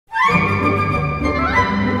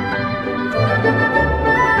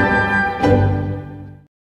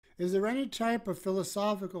Is there any type of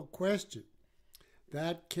philosophical question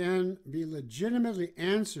that can be legitimately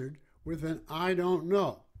answered with an I don't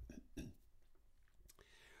know?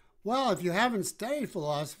 Well, if you haven't studied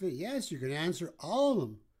philosophy, yes, you can answer all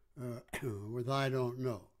of them with I don't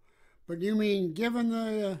know. But you mean, given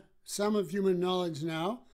the sum of human knowledge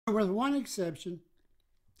now, with one exception,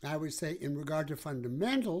 I would say in regard to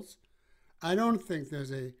fundamentals, I don't think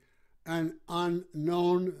there's an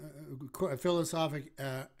unknown philosophic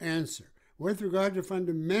answer with regard to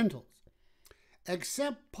fundamentals,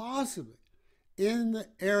 except possibly in the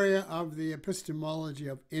area of the epistemology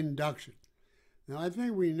of induction. Now, I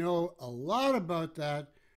think we know a lot about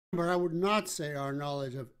that, but I would not say our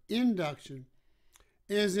knowledge of induction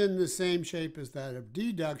is in the same shape as that of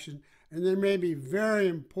deduction, and there may be very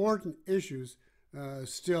important issues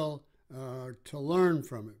still to learn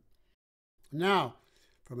from it. Now,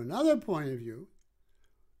 from another point of view,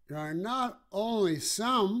 there are not only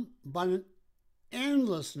some, but an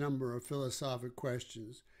endless number of philosophic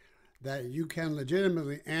questions that you can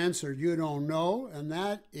legitimately answer you don't know, and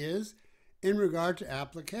that is in regard to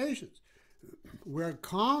applications. We're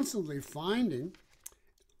constantly finding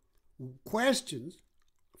questions,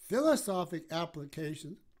 philosophic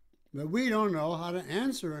applications, that we don't know how to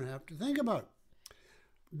answer and have to think about.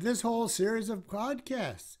 This whole series of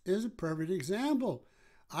podcasts is a perfect example.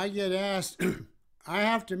 I get asked, I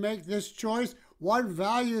have to make this choice. What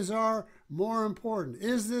values are more important?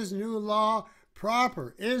 Is this new law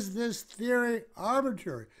proper? Is this theory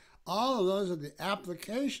arbitrary? All of those are the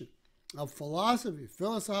application of philosophy,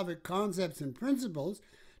 philosophic concepts and principles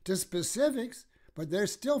to specifics, but they're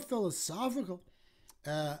still philosophical.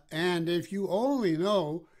 And if you only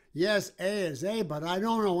know, yes, A is A, but I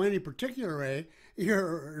don't know any particular A,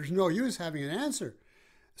 there's no use having an answer.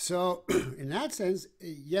 So in that sense,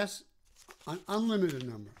 yes, an unlimited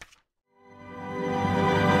number.